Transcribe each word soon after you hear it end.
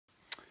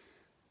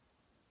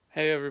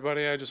Hey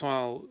everybody, I just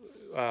want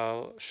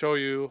to show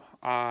you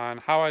on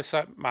how I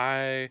set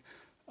my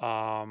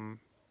um,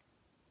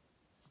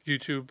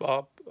 YouTube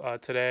up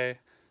today.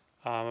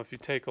 If you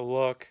take a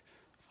look,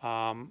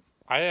 I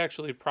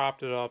actually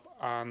propped it up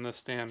on this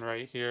stand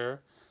right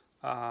here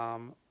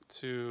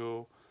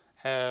to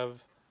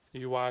have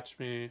you watch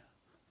me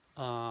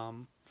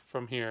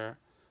from here.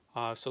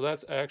 So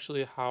that's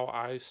actually how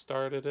I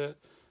started it.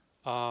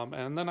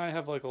 And then I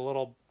have like a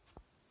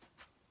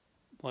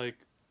like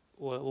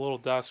little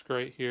desk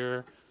right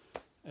here,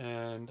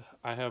 and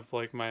I have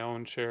like my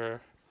own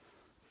chair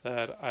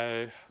that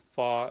I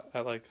bought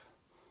at like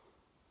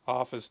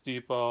Office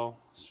Depot.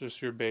 It's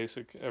just your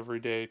basic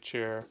everyday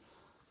chair,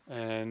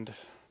 and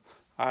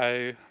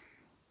I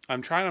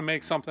I'm trying to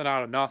make something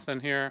out of nothing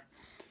here.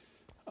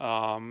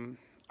 Um,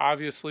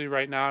 Obviously,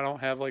 right now I don't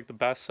have like the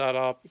best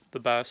setup,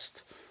 the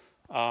best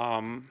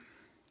um,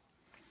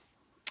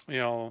 you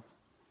know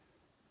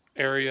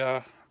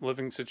area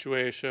living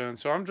situation.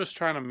 So I'm just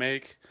trying to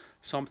make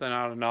something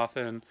out of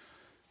nothing,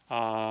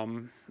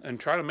 and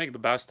try to make the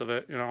best of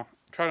it.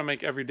 Try to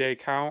make every day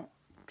count.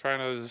 Trying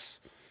to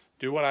just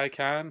do what I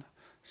can.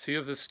 See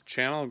if this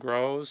channel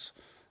grows.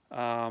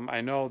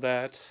 I know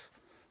that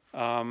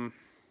um,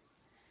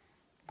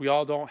 we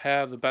all don't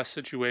have the best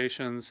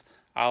situations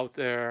out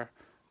there.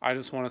 I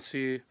just want to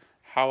see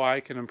how I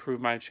can improve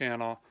my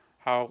channel,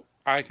 how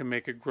I can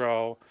make it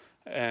grow.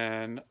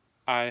 And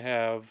I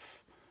have,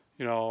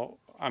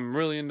 I'm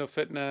really into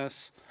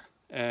fitness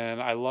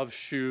and I love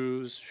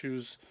shoes.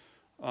 Shoes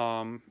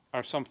are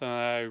something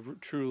that I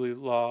truly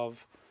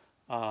love.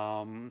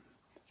 Um,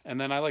 and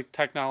then I like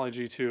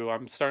technology too.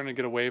 I'm starting to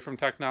get away from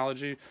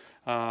technology,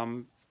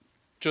 um,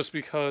 just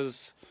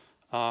because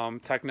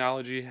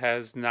technology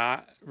has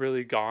not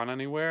really gone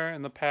anywhere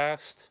in the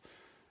past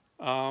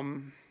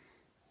um,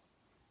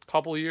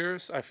 couple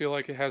years. I feel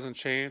like it hasn't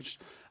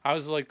changed. I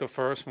was like the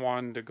first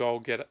one to go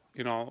get,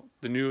 the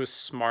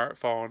newest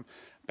smartphone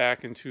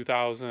back in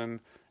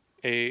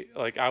 2008.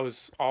 Like I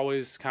was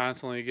always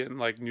constantly getting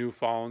like new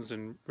phones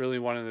and really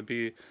wanted to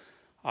be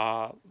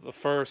the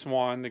first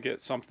one to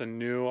get something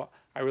new.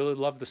 I really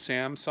loved the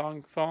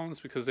Samsung phones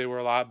because they were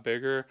a lot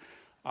bigger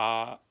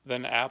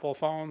than Apple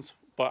phones.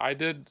 But I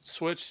did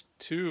switch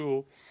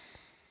to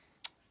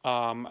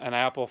an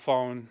Apple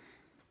phone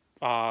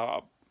uh,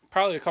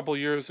 probably a couple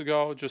years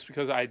ago, just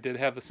because I did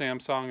have the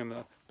Samsung and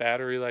the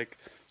battery like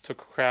took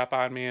crap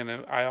on me, and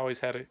I always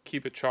had to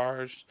keep it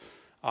charged.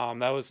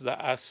 That was the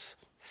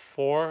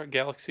S4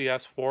 Galaxy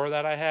S4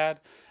 that I had,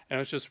 and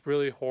it was just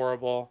really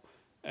horrible.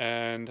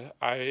 And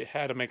I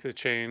had to make the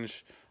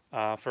change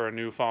for a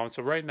new phone.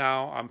 So right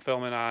now I'm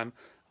filming on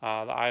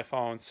the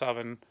iPhone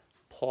 7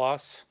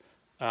 Plus,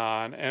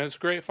 and it's a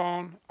great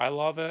phone. I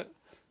love it.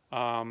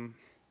 Um,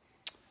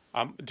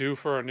 I'm due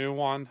for a new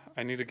one.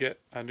 I need to get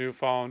a new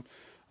phone.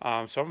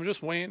 So I'm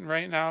just waiting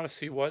right now to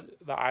see what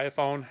the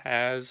iPhone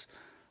has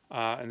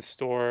in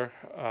store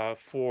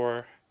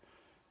for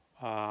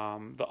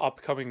the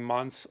upcoming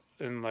months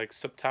in like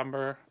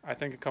September. I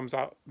think it comes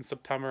out in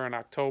September and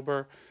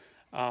October.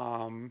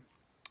 Um,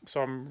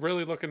 so I'm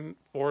really looking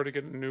forward to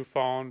getting a new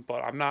phone,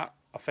 but I'm not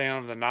a fan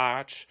of the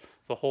notch,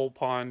 the hole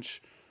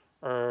punch,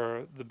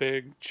 or the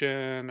big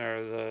chin,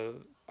 or the.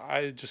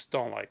 I just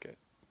don't like it.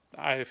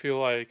 I feel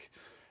like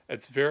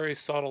it's very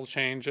subtle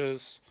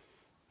changes.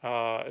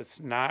 It's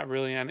not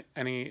really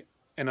any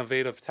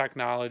innovative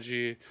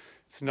technology.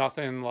 It's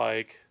nothing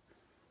like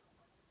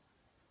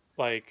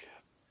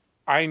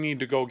I need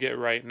to go get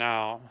right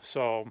now.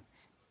 So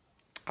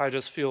I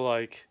just feel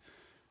like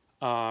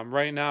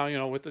right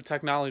now, with the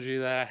technology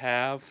that I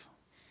have,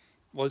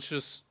 let's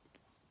just,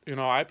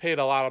 I paid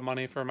a lot of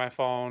money for my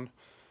phone,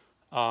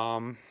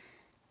 um,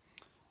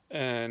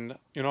 and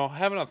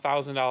having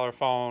 $1,000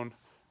 phone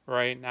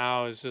right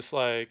now is just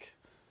like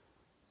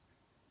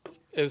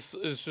is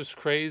just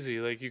crazy.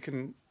 Like you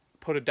can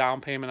put a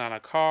down payment on a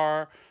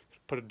car,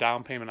 put a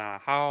down payment on a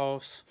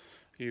house.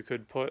 You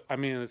could put, I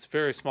mean, it's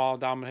very small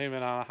down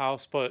payment on a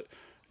house, but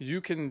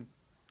you can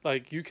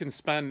you can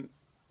spend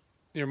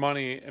your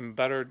money in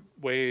better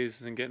ways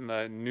than getting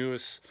the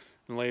newest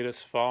and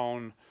latest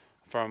phone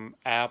from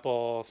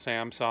Apple,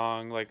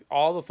 Samsung. Like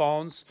all the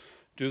phones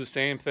do the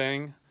same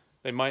thing.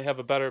 They might have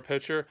a better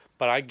picture,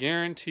 but I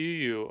guarantee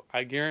you,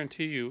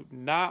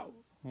 not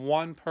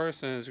one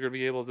person is going to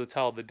be able to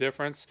tell the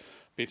difference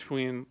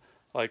between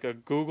like a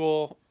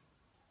Google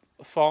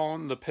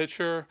phone, the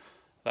picture,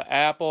 the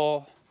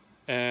Apple,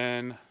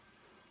 and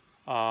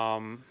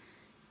um,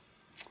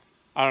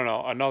 I don't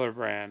know, another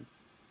brand.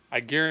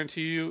 I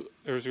guarantee you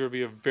there's going to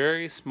be a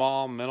very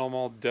small,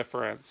 minimal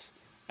difference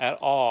at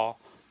all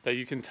that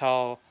you can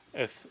tell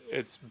if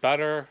it's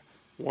better,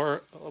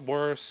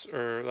 worse,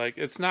 or like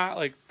it's not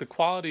like the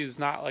quality is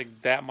not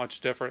like that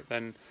much different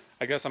than.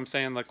 I guess I'm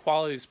saying the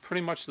quality is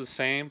pretty much the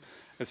same.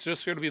 It's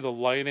just going to be the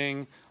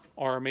lighting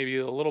or maybe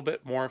a little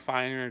bit more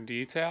finer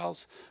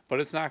details,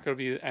 but it's not going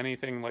to be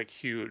anything like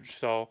huge.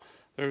 So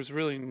there's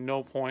really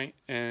no point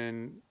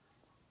in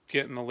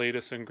getting the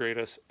latest and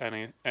greatest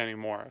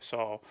anymore.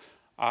 So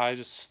I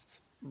just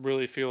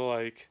really feel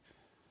like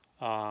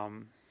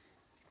um,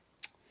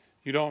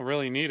 you don't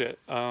really need it.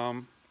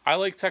 I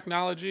like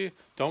technology.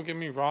 Don't get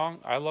me wrong.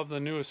 I love the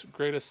newest,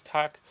 greatest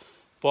tech,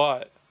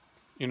 but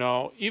you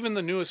know, even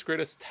the newest,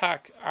 greatest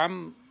tech,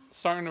 I'm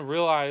starting to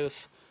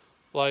realize,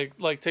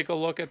 like take a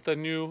look at the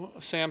new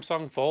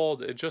Samsung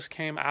Fold. It just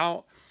came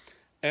out,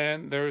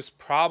 and there's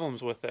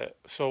problems with it.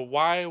 So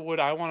why would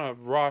I want to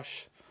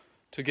rush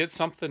to get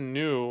something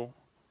new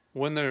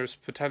when there's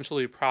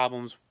potentially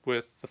problems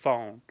with the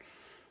phone?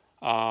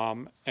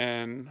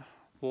 And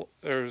well,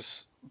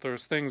 there's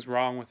things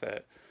wrong with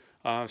it.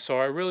 So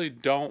I really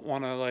don't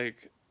want to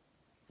like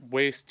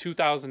waste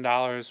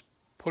 $2,000,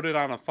 put it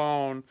on a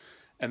phone,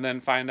 and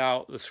then find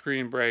out the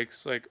screen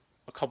breaks like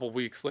a couple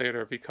weeks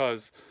later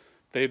because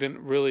they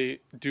didn't really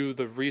do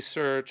the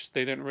research.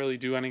 They didn't really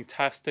do any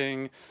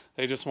testing.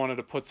 They just wanted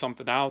to put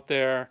something out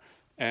there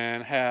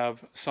and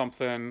have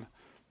something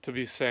to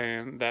be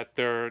saying that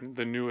they're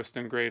the newest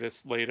and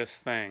greatest,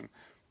 latest thing.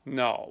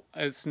 No,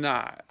 it's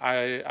not.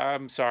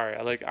 I'm sorry.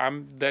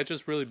 That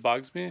just really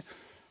bugs me.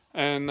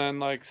 And then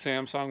like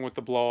Samsung with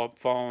the blow up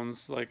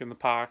phones like in the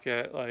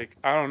pocket, like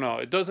I don't know.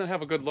 It doesn't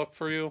have a good look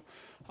for you.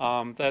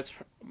 That's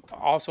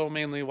also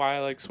mainly why I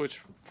like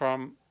switch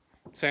from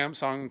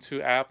Samsung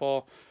to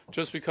Apple,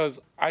 just because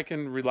I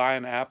can rely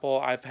on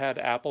Apple. I've had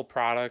Apple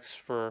products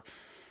for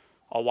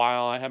a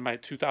while. I had my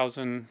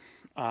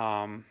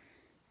 2010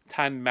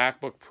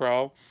 MacBook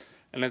Pro,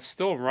 and it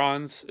still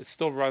runs. It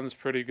still runs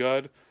pretty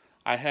good.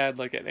 I had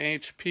like an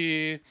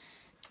HP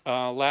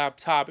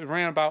laptop. It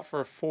ran about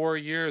for 4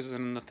 years,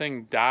 and the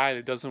thing died.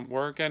 It doesn't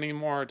work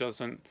anymore. It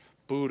doesn't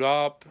boot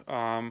up.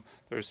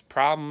 There's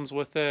problems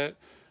with it.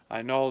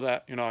 I know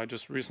that, you know, I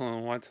just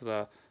recently went to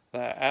the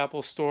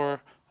Apple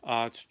store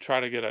to try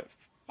to get it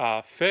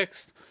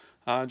fixed,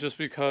 just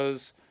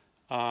because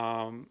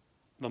the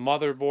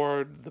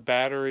motherboard, the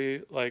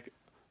battery, like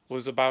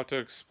was about to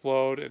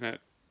explode, and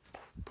it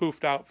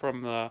poofed out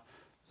from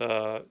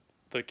the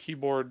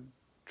keyboard,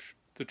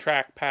 the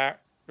track pack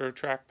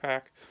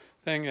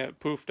thing. It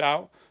poofed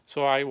out.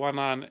 So I went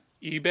on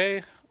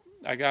eBay.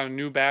 I got a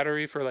new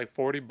battery for like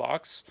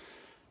 $40,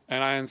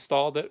 and I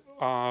installed it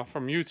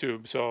from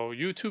YouTube. So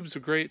YouTube's a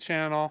great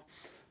channel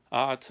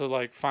to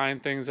like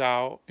find things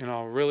out. You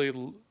know, really,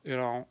 you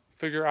know,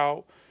 figure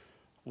out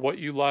what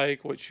you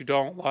like, what you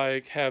don't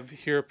like,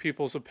 hear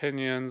people's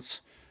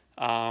opinions.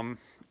 And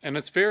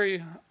it's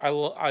very, I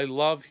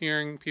love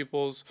hearing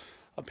people's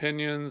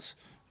opinions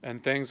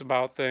and things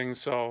about things.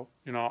 So,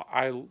 you know,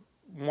 I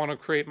want to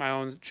create my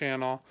own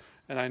channel,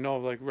 and I know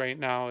like right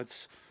now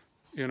it's,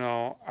 you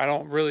know, I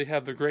don't really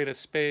have the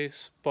greatest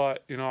space,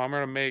 but you know, I'm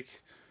going to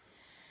make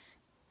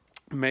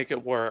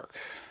it work.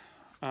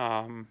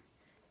 You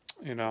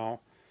know,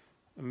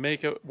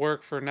 make it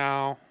work for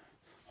now.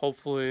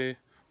 Hopefully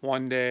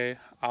one day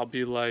I'll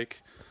be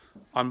like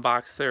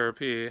Unbox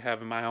Therapy,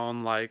 having my own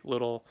like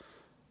little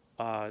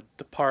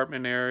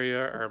department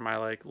area, or my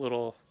like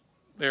little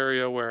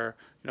area where,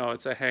 you know,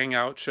 it's a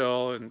hangout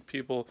show and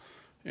people,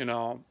 you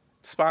know,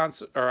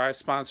 I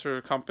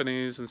sponsor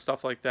companies and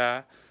stuff like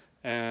that.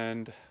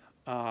 And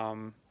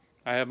I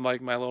have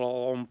like my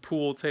little own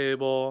pool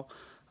table,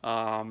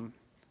 or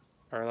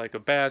like a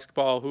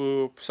basketball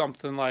hoop,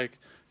 something like,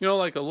 you know,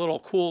 like a little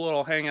cool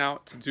little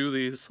hangout to do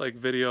these like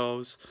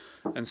videos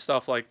and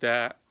stuff like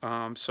that.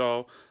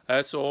 So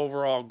that's the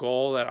overall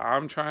goal that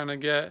I'm trying to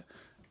get,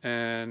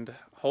 and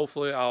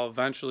hopefully I'll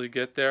eventually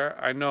get there.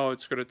 I know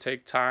it's going to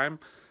take time,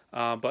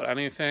 but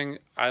anything,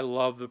 I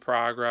love the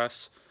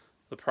progress.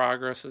 The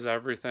progress is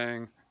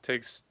everything. It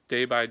takes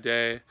day by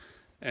day.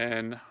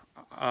 And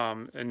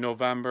in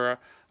November,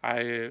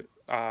 I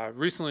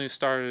recently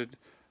started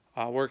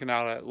working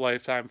out at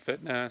Lifetime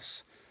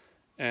Fitness,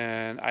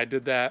 and I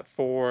did that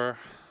for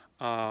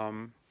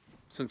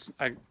since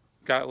I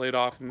got laid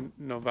off in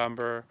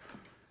November.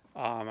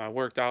 I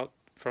worked out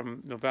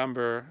from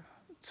November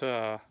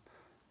to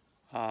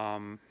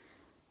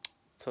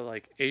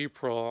like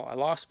April. I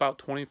lost about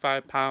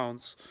 25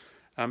 pounds.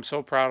 I'm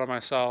so proud of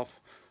myself,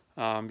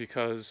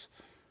 because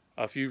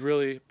if you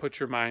really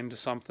put your mind to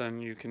something,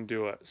 you can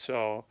do it.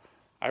 So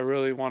I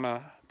really want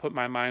to put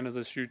my mind to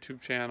this YouTube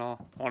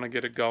channel. I want to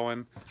get it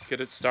going,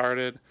 get it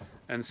started,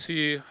 and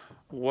see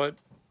what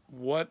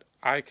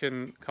I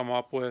can come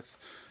up with.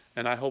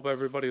 And I hope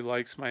everybody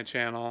likes my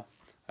channel.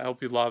 I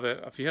hope you love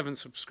it. If you haven't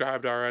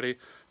subscribed already,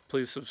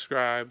 please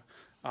subscribe.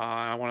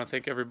 I want to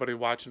thank everybody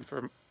watching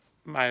for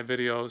my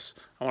videos.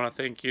 I want to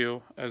thank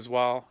you as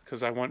well,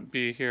 because I wouldn't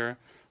be here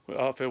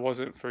if it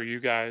wasn't for you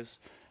guys.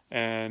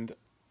 And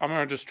I'm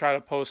going to just try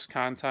to post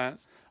content.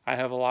 I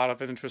have a lot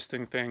of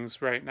interesting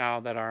things right now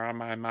that are on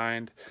my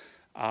mind.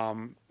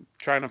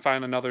 Trying to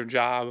find another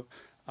job.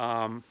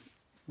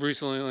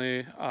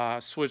 Recently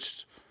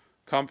switched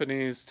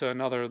companies to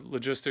another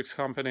logistics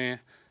company,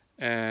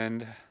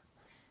 and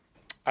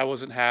I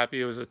wasn't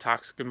happy. It was a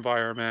toxic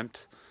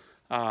environment.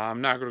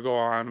 I'm not going to go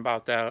on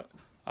about that.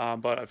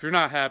 But if you're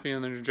not happy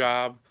in your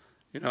job,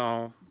 you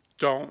know,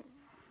 don't,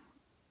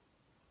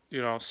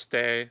 you know,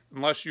 stay.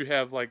 Unless you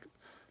have like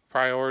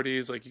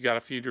priorities, like you got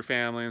to feed your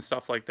family and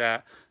stuff like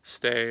that,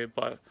 stay.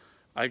 But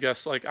I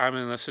guess like I'm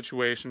in a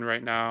situation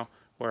right now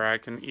where I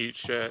can eat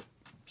shit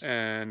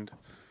and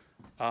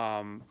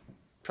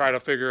try to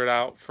figure it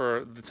out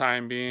for the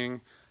time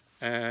being.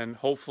 And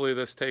hopefully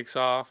this takes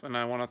off. And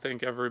I want to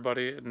thank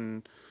everybody.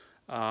 And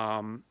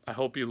I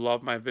hope you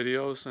love my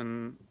videos.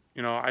 And,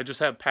 you know, I just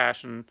have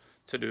passion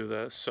to do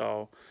this.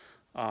 So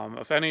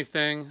if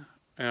anything,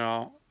 you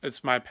know,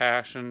 it's my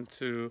passion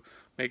to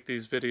make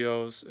these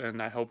videos,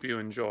 and I hope you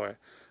enjoy.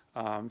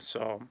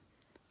 So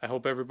I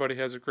hope everybody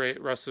has a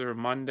great rest of their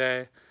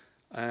Monday,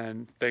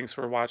 and thanks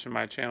for watching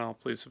my channel.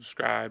 Please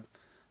subscribe,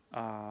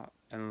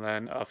 and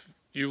then if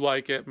you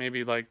like it,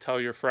 maybe like tell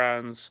your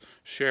friends,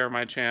 share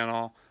my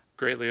channel.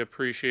 Greatly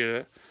appreciate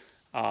it.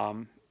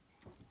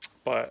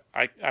 But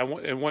I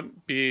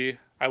wouldn't be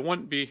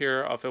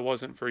here if it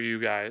wasn't for you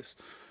guys.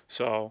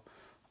 So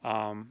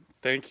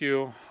thank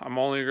you. I'm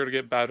only going to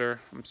get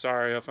better. I'm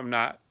sorry if I'm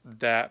not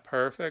that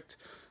perfect,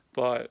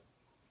 but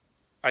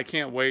I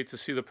can't wait to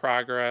see the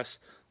progress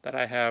that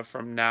I have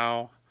from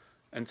now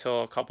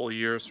until a couple of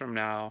years from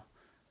now,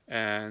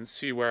 and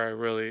see where I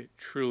really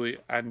truly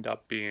end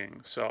up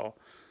being. So,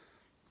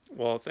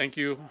 well, thank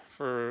you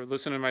for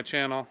listening to my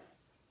channel,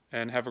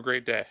 and have a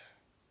great day.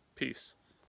 Peace.